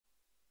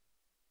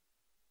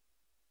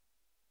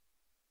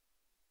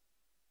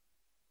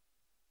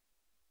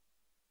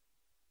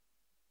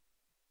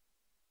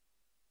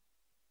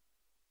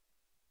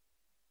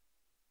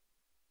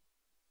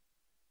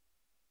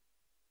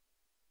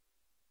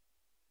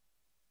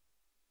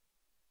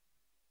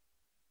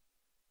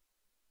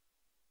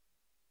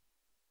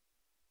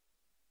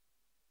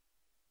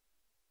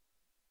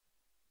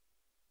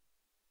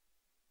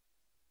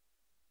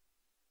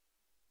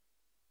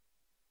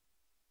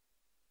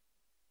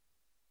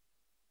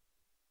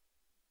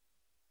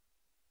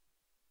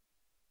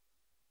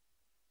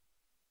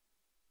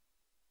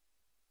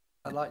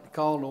I'd like to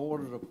call to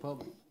order the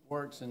Public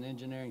Works and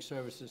Engineering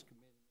Services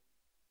Committee,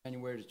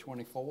 January the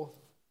 24th.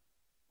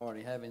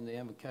 Already having the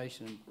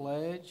invocation and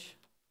pledge.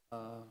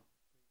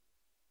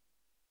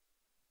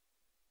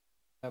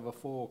 Have a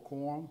full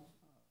quorum.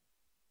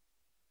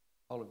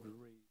 All of the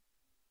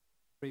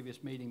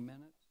previous meeting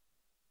minutes.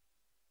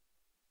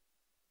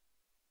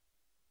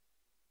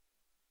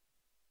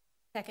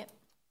 Second.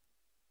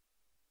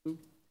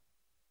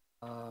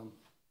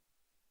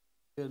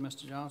 Good,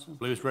 Mr. Johnson? I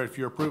believe it's ready for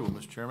your approval,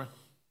 Mr. Chairman.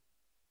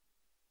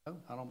 Oh,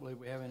 I don't believe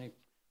we have any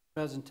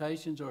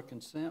presentations or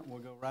consent. We'll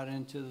go right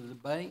into the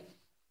debate.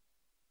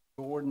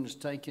 Gordon is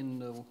taking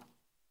the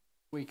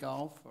week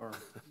off or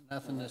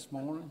nothing this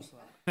morning. So.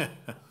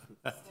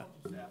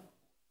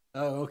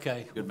 Oh,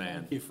 okay. Good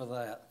man. Thank you for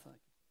that. Thank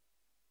you.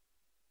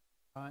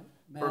 All right.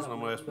 First, I'm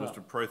going to ask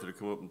Mr. Prather to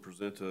come up and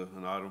present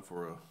an item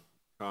for a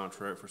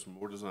contract for some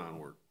more design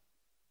work.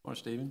 Morning,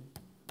 Stephen.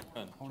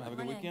 Have a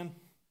good weekend.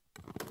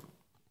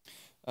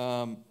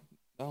 I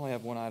only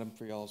have one item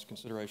for y'all's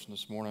consideration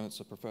this morning. It's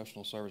a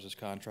professional services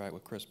contract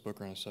with Chris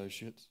Booker and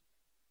Associates.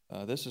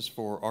 This is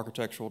for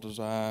architectural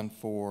design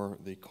for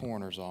the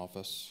coroner's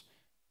office.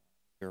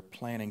 They're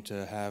planning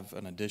to have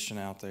an addition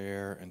out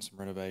there and some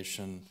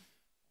renovation.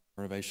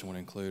 Renovation would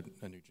include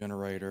a new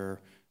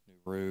generator, new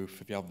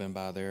roof. If y'all been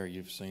by there,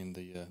 you've seen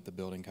the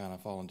building kind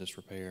of fall in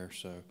disrepair.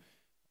 So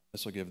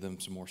this will give them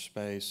some more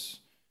space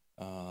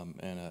and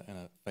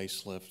a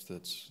facelift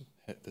that's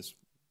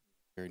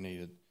very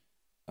needed.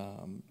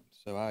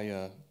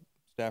 So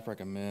staff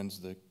recommends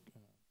the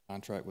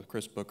contract with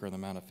Chris Booker in the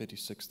amount of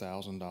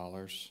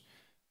 $56,000,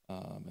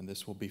 and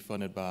this will be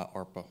funded by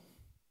ARPA.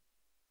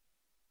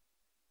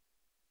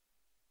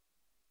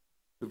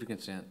 Move to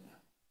consent.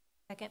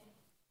 Second.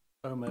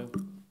 So moved.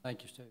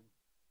 Thank you, Steve.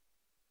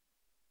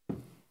 All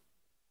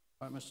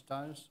right, Mr.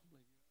 Titus.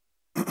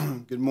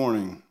 Good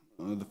morning.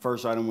 The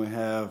first item we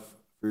have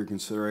for your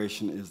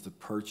consideration is the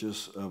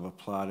purchase of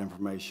Applied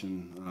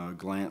Information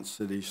Glance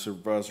City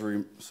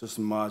Supervisory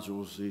System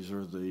modules. These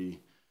are the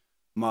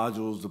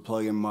modules, the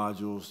plug-in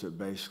modules that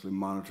basically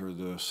monitor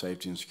the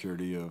safety and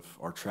security of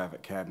our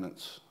traffic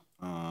cabinets.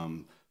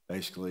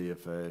 Basically,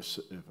 if a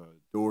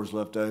door is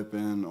left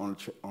open on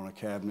a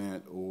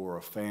cabinet, or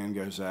a fan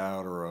goes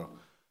out, or a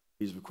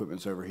piece of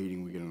equipment's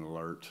overheating, we get an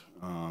alert.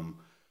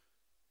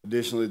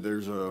 Additionally,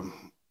 there's a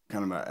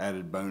kind of an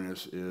added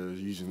bonus is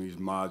using these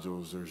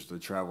modules. There's the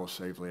Travel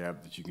Safely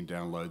app that you can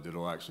download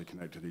that'll actually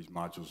connect to these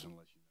modules and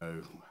let you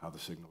know how the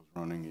signal is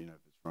running. You know,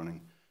 if it's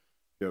running, if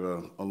you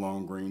have a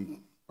long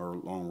green or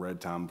long red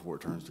time before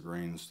it turns to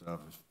green and stuff.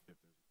 If there's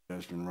a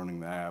pedestrian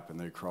running the app and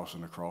they're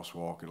crossing a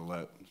crosswalk, it'll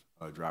let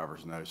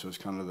drivers know. So it's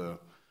kind of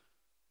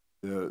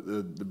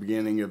the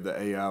beginning of the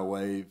AI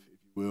wave, if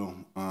you will.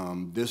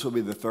 This will be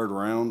the third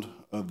round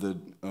of the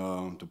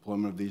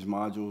deployment of these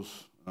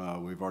modules.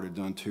 We've already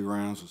done 2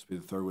 rounds. This will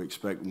be the third. We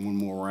expect one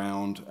more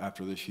round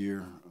after this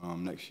year,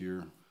 next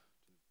year, to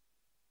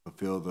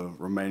fulfill the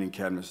remaining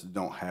cabinets that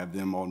don't have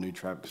them. All new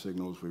traffic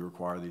signals, we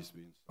require these to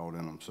be installed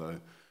in them. So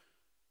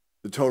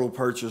the total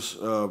purchase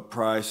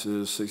price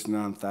is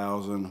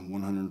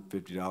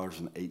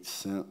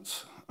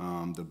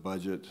 $69,150.08. The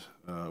budget,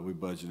 we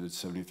budgeted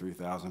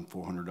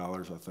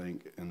 $73,400, I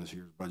think, in this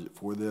year's budget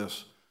for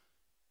this.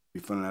 We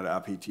funded out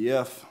of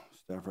IPTF.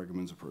 Staff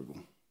recommends approval.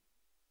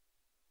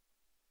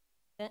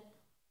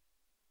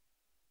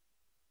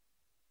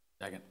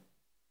 Second.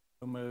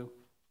 So moved.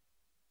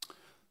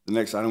 The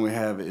next item we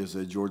have is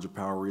a Georgia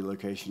Power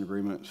relocation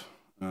agreement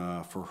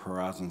for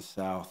Horizon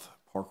South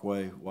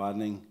Parkway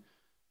widening.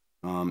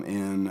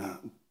 In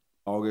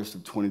August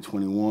of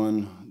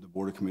 2021, the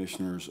Board of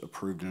Commissioners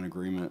approved an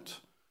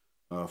agreement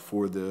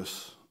for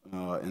this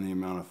in the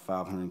amount of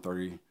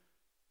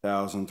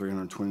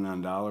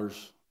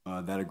 $530,329.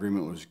 That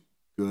agreement was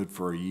good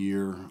for a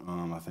year.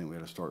 I think we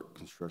had to start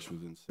construction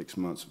within 6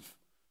 months of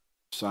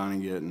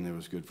signing it, and it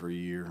was good for a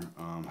year.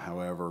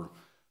 However,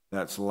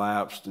 that's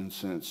lapsed, and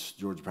since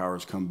Georgia Power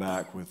has come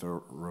back with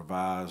a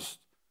revised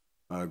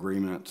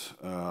agreement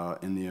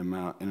in an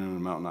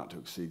amount not to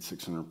exceed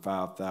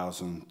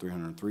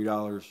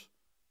 $605,303,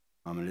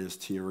 it is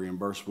TIA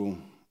reimbursable.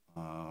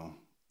 The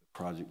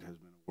project has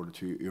been awarded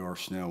to E.R.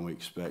 Snell, and we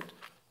expect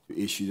to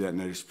issue that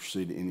notice to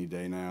proceed any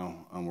day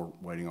now. We're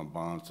waiting on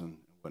bonds and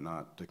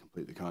whatnot to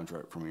complete the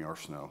contract from E.R.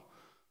 Snell.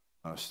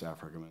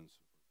 Staff recommends.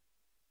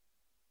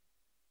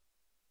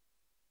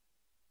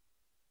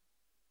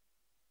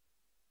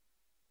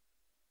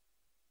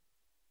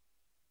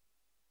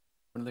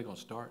 When are they going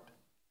to start?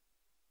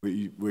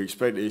 We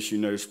expect to issue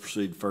notice to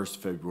proceed 1st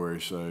of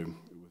February, so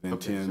within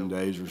 10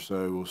 days or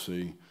so, we'll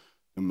see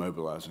them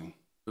mobilizing.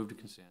 Move to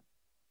consent.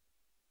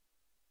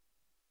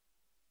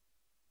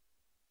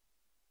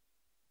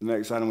 The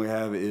next item we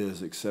have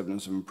is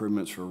acceptance of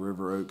improvements for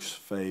River Oaks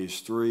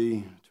Phase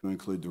 3 to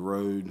include the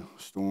road,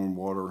 storm,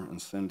 water,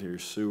 and sanitary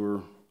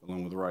sewer,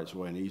 along with the rights of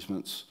way and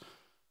easements.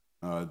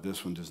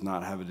 This one does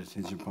not have a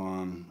detention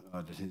pond.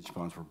 Detention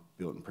ponds were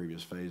built in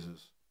previous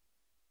phases.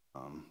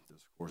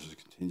 This, of course, is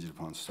contingent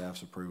upon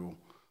staff's approval.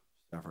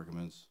 Staff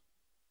recommends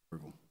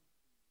approval.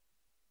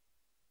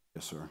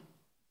 Yes, sir.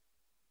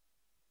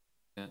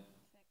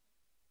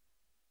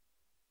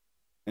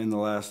 And the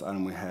last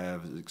item we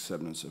have is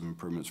acceptance of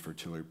improvements for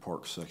Tillery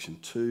Park Section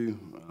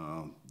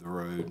 2, the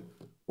road,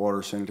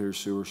 water, sanitary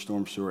sewer,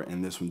 storm sewer,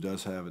 and this one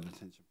does have a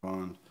detention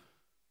pond.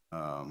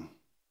 Of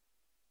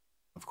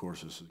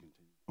course, this is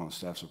contingent upon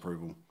staff's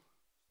approval.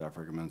 Staff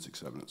recommends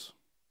acceptance.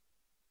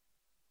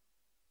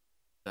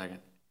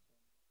 Second.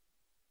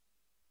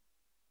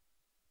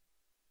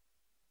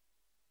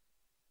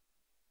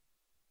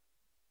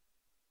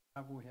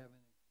 Have we have any?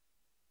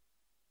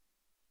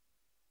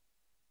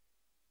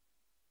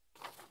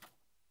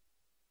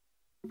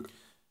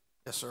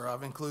 Yes, sir.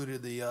 I've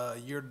included the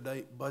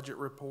year-to-date budget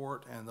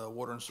report and the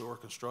water and sewer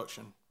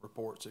construction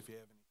reports. If you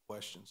have any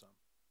questions, I'm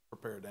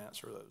prepared to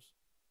answer those.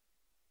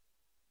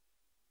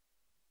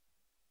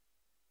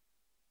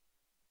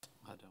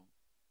 I don't.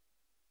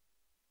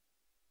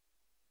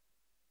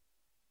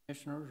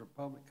 Commissioners or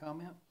public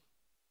comment?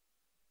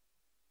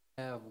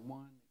 Have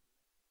one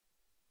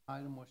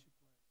item, what's your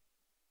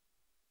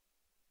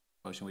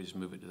Motion, we just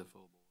move it to the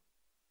full board.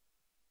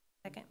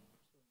 Second.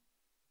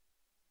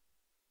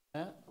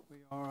 that? We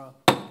are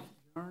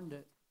adjourned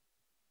at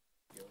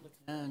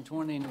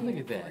 9:29. Look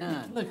at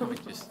that. Look at me,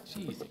 just,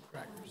 cheesy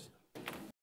crackers.